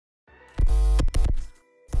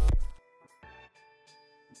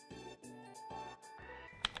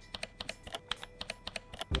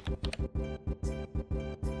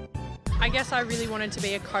I guess I really wanted to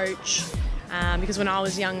be a coach because when I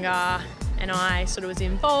was younger and I sort of was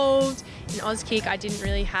involved in Auskick, I didn't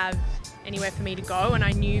really have anywhere for me to go, and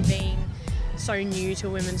I knew being so new to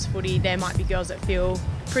women's footy, there might be girls that feel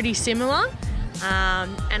pretty similar.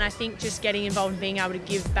 And I think just getting involved and being able to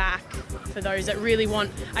give back for those that really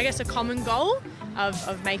want, I guess, a common goal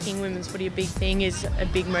of making women's footy a big thing is a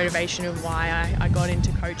big motivation of why I got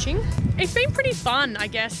into coaching. It's been pretty fun, I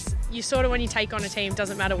guess. You sort of, when you take on a team,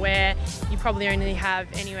 doesn't matter where, you probably only have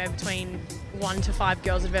anywhere between 1 to 5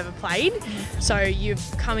 girls that have ever played. So you're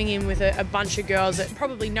coming in with a bunch of girls that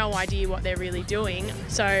probably no idea what they're really doing.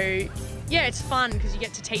 So yeah, it's fun because you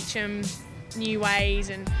get to teach them new ways,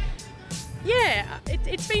 and yeah,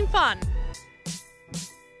 it's been fun.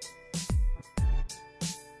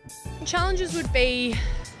 Challenges would be,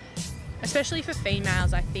 especially for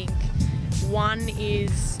females, I think, one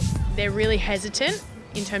is they're really hesitant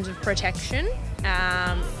in terms of protection,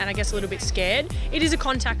 and I guess a little bit scared. It is a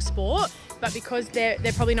contact sport, but because they're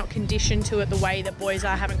probably not conditioned to it the way that boys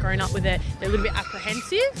are, haven't grown up with it, they're a little bit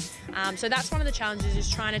apprehensive. So that's one of the challenges, is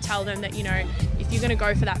trying to tell them that, you know, if you're going to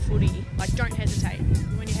go for that footy, like, don't hesitate.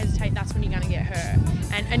 When you hesitate, that's when you're going to get hurt.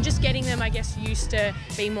 And just getting them, I guess, used to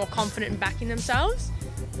being more confident and backing themselves.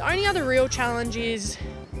 The only other real challenge is,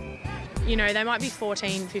 you know, they might be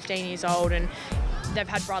 14, 15 years old and they've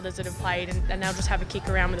had brothers that have played, and they'll just have a kick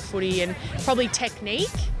around with a footy, and probably technique,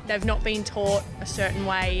 they've not been taught a certain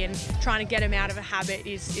way, and trying to get them out of a habit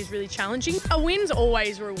is really challenging. A win's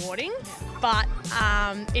always rewarding, but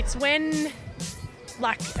it's when,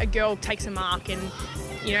 like, a girl takes a mark and,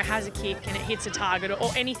 you know, has a kick and it hits a target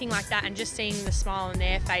or anything like that, and just seeing the smile on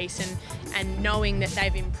their face and knowing that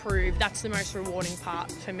they've improved, that's the most rewarding part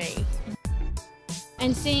for me.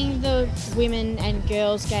 And seeing the women and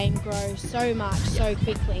girls game grow so much so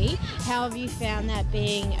quickly, how have you found that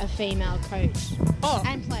being a female coach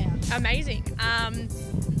and player? Amazing.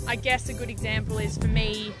 I guess a good example is, for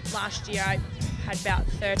me, last year I had about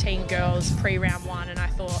 13 girls pre-round 1, and I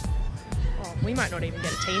thought, oh, we might not even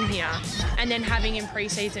get a team here. And then having in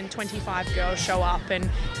pre-season 25 girls show up, and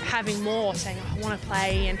having more saying, oh, I want to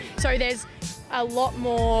play. And so there's a lot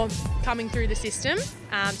more coming through the system,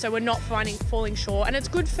 so we're not falling short, and it's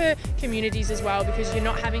good for communities as well, because you're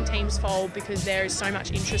not having teams fold because there is so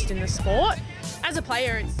much interest in the sport. As a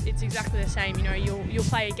player, it's exactly the same. You know, you'll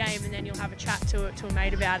play a game and then you'll have a chat to a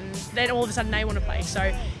mate about it, and then all of a sudden they want to play.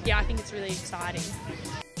 So yeah, I think it's really exciting.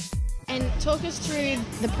 And talk us through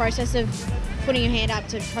the process of putting your hand up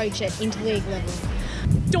to coach at interleague level.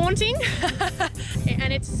 Daunting,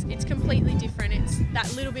 and it's completely different. It's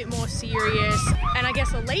that little bit more serious and I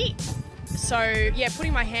guess elite. So yeah,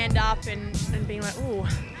 putting my hand up and being like, oh,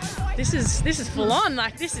 this is full on.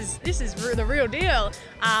 Like, this is the real deal.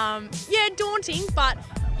 Yeah, daunting, but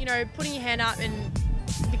you know, putting your hand up, and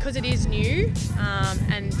because it is new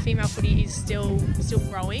and female footy is still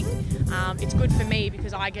growing, it's good for me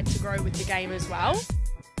because I get to grow with the game as well.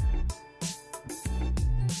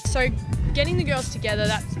 So getting the girls together,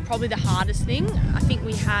 that's probably the hardest thing. I think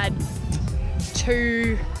we had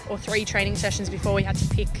 2 or 3 training sessions before we had to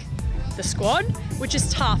pick the squad, which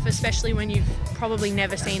is tough, especially when you've probably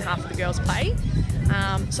never seen half of the girls play.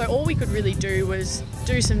 So all we could really do was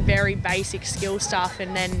do some very basic skill stuff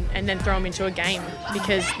and then throw them into a game,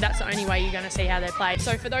 because that's the only way you're going to see how they play.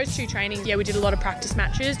 So for those 2 trainings, yeah, we did a lot of practice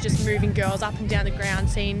matches, just moving girls up and down the ground,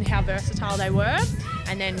 seeing how versatile they were,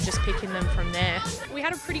 and then just picking them from there. We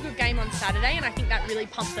had a pretty good game on Saturday, and I think that really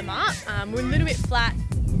pumped them up. We're a little bit flat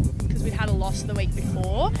because we'd had a loss the week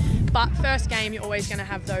before, but first game you're always going to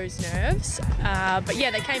have those nerves. But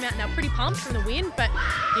yeah, they came out and they were pretty pumped from the win, but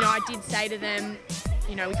you know, I did say to them,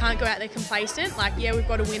 you know, we can't go out there complacent. Like, yeah, we've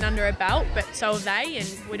got a win under our belt, but so have they,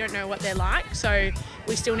 and we don't know what they're like, so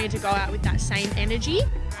we still need to go out with that same energy.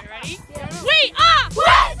 Are you ready? Yeah. We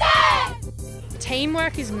are Wednesday!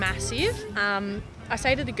 Teamwork is massive. I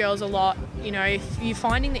say to the girls a lot, you know, if you're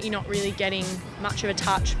finding that you're not really getting much of a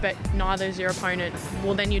touch, but neither is your opponent,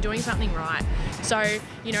 well, then you're doing something right. So,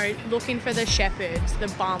 you know, looking for the shepherds, the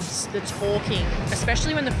bumps, the talking,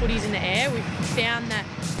 especially when the footy's in the air. We've found that,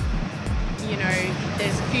 you know,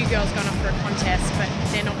 there's a few girls gone off for a contest, but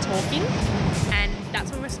they're not talking, and that's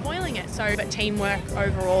when we're spoiling it. So, but teamwork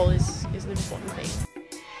overall is the important thing.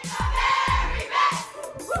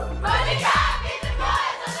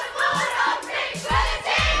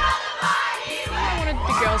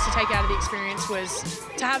 Girls to take out of the experience was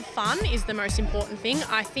to have fun is the most important thing.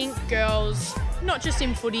 I think girls, not just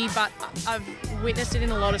in footy, but I've witnessed it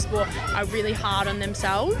in a lot of sport, are really hard on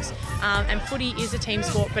themselves. And footy is a team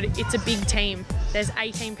sport, but it's a big team. There's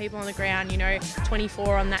 18 people on the ground, you know,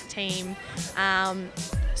 24 on that team.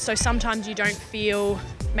 So sometimes you don't feel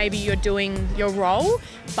maybe you're doing your role,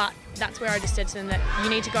 but that's where I just said to them that you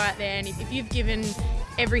need to go out there, and if you've given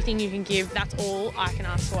everything you can give, that's all I can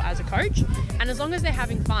ask for as a coach. And as long as they're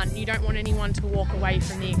having fun, you don't want anyone to walk away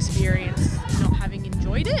from the experience not having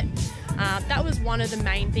enjoyed it. That was one of the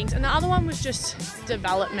main things. And the other one was just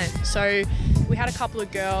development. So we had a couple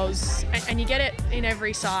of girls, and you get it in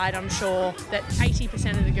every side, I'm sure, that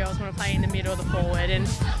 80% of the girls want to play in the mid or the forward, and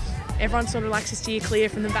everyone sort of likes to steer clear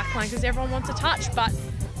from the back line because everyone wants a touch. But,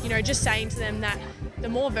 you know, just saying to them that the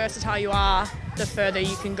more versatile you are, the further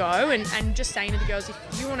you can go, and just saying to the girls,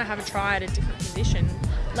 if you want to have a try at a different position,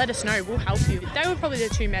 let us know, we'll help you. They were probably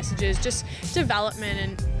the two messages, just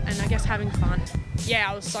development and I guess having fun. Yeah,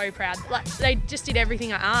 I was so proud. Like, they just did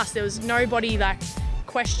everything I asked. There was nobody like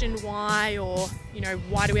questioned why, or, you know,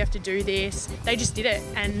 why do we have to do this? They just did it,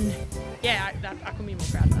 and yeah, I couldn't be more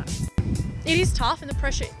proud of that. It is tough, and the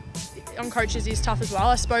pressure on coaches is tough as well.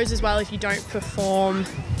 I suppose as well, if you don't perform,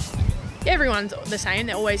 everyone's the same,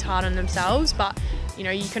 they're always hard on themselves, but you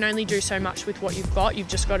know, you can only do so much with what you've got. You've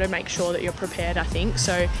just got to make sure that you're prepared, I think.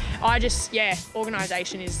 So I just, yeah,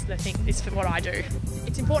 organisation is the thing, is what I do.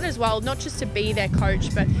 It's important as well, not just to be their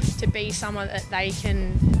coach, but to be someone that they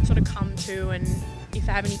can sort of come to, and if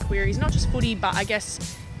they have any queries, not just footy, but I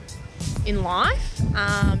guess in life,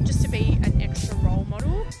 just to be an extra role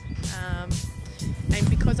model. And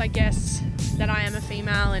because I guess that I am a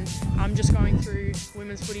female and I'm just going through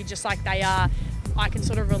women's footy just like they are, I can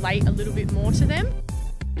sort of relate a little bit more to them.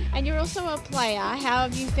 And you're also a player. How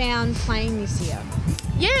have you found playing this year?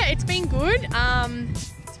 Yeah, it's been good.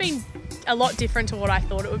 It's been a lot different to what I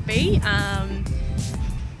thought it would be.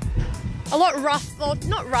 A lot rough, or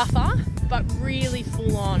not rougher, but really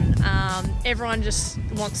full on. Everyone just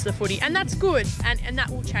wants the footy, and that's good, and that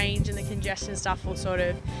will change, and the congestion stuff will sort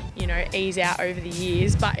of, you know, ease out over the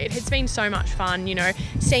years. But it has been so much fun, you know,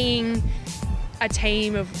 seeing a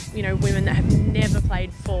team of, you know, women that have never played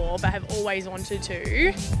before but have always wanted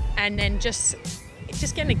to, and then just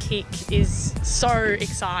getting a kick is so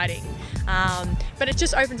exciting. But it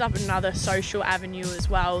just opens up another social avenue as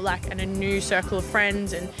well, like, and a new circle of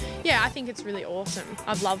friends, and yeah, I think it's really awesome.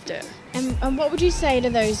 I've loved it. And what would you say to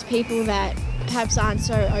those people that perhaps aren't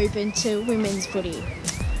so open to women's footy?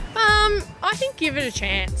 I think give it a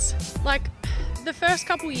chance. Like, the first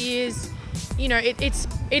couple years, you know, it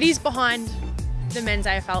is behind the men's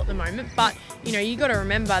AFL at the moment, but you know, you got to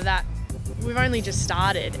remember that we've only just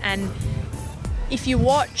started, and if you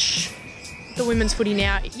watch the women's footy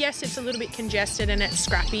now, yes, it's a little bit congested and it's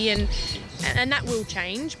scrappy, and that will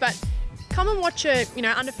change, but come and watch a, you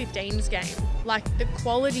know, under 15s game. Like, the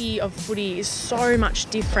quality of footy is so much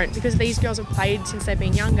different because these girls have played since they've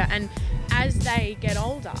been younger, and as they get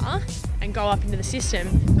older and go up into the system,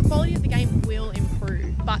 the quality of the game will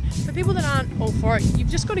improve. But for people that aren't all for it, you've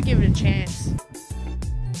just got to give it a chance.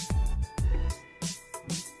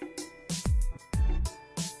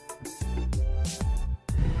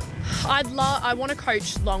 I want to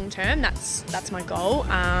coach long term. That's my goal,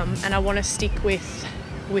 and I want to stick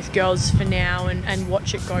with girls for now and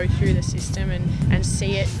watch it go through the system and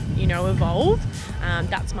see it, you know, evolve.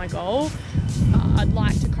 That's my goal. I'd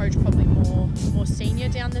like to coach probably more senior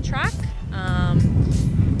down the track.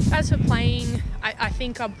 As for playing, I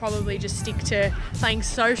think I'll probably just stick to playing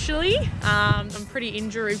socially. I'm pretty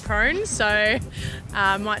injury prone, so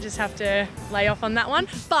I might just have to lay off on that one.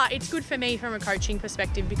 But it's good for me from a coaching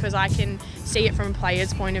perspective because I can see it from a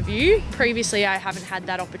player's point of view. Previously, I haven't had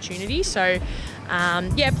that opportunity. So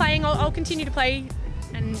yeah, playing, I'll continue to play,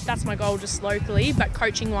 and that's my goal just locally. But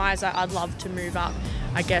coaching-wise, I'd love to move up,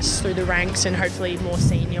 I guess, through the ranks and hopefully more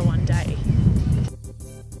senior one day.